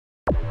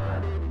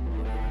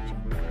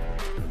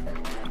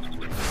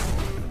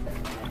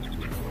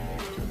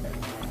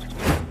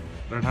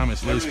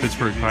Radhames Liz,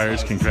 Pittsburgh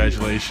Pirates,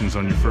 congratulations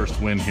on your first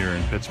win here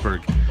in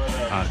Pittsburgh.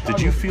 Did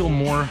you feel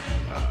more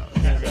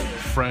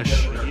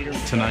fresh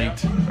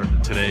tonight or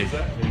today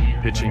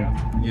pitching?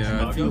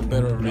 Yeah, I feel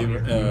better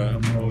even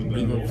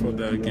for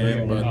the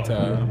game, but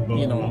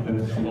you know,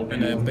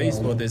 in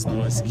baseball there's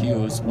no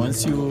excuse.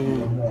 Once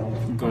you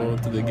go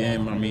to the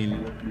game, I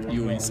mean,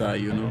 you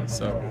inside, you know.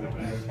 So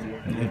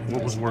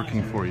What was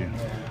working for you?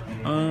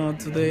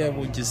 Today I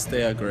would just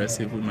stay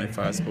aggressive with my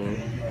fastball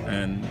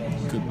and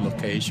good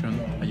location.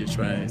 I just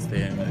try and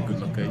stay in a good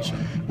location.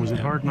 Was it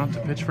hard not to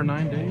pitch for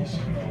 9 days?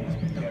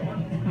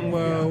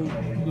 Well,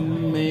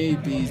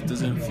 maybe it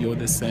doesn't feel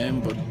the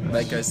same, but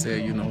like I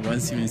said, you know,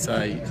 once you're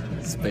inside,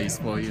 it's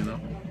baseball, you know.